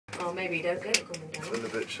Or maybe you don't get it coming down. I'm a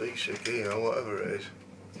bit seasick here, whatever it is.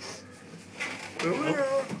 Here we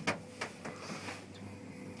are.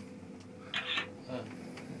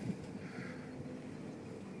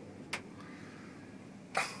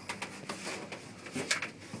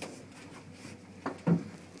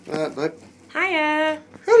 Right, babe. Hiya!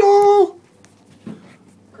 Hello!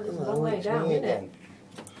 Because it's a long way down, isn't it?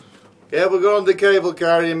 Yeah, we're going on the cable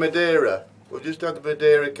car in Madeira. We just had the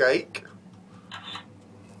Madeira cake.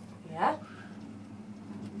 Yeah?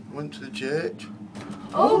 Went to the church.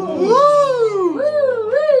 Oh! Woo!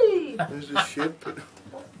 Woo-wee! There's the ship.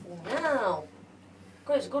 Now.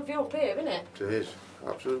 God, it's a good view up here, isn't it? It is.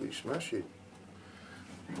 Absolutely smashing.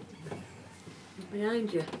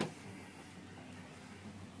 Behind you.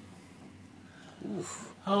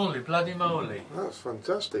 Oof. Holy bloody moly. That's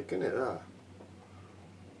fantastic, isn't it, that?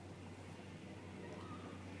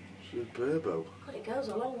 Superbo. God, it goes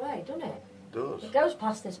a long way, doesn't it? It does. It goes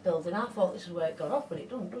past this building. I thought this is where it got off, but it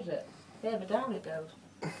doesn't, does it? Further down it goes.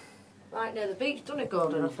 Right near the beach, doesn't it,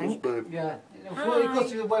 Gordon, I think? Yeah. Before you go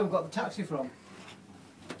to the way we've got the taxi from.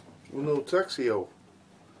 Well, no taxi-o.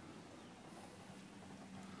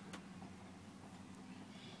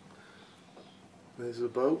 There's a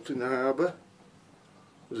boat in the harbour.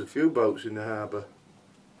 There's a few boats in the harbour.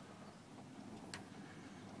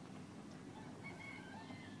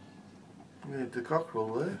 Yeah, the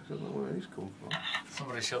cockerel there. I don't know where he's come from.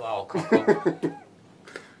 Somebody shut that old cock up.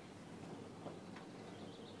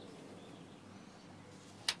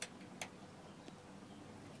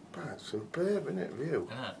 That's superb, isn't it, view?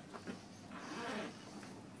 Yeah.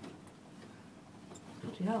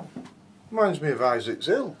 Bloody hell. Reminds me of Isaac's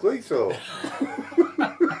Hill, Cleethorpes.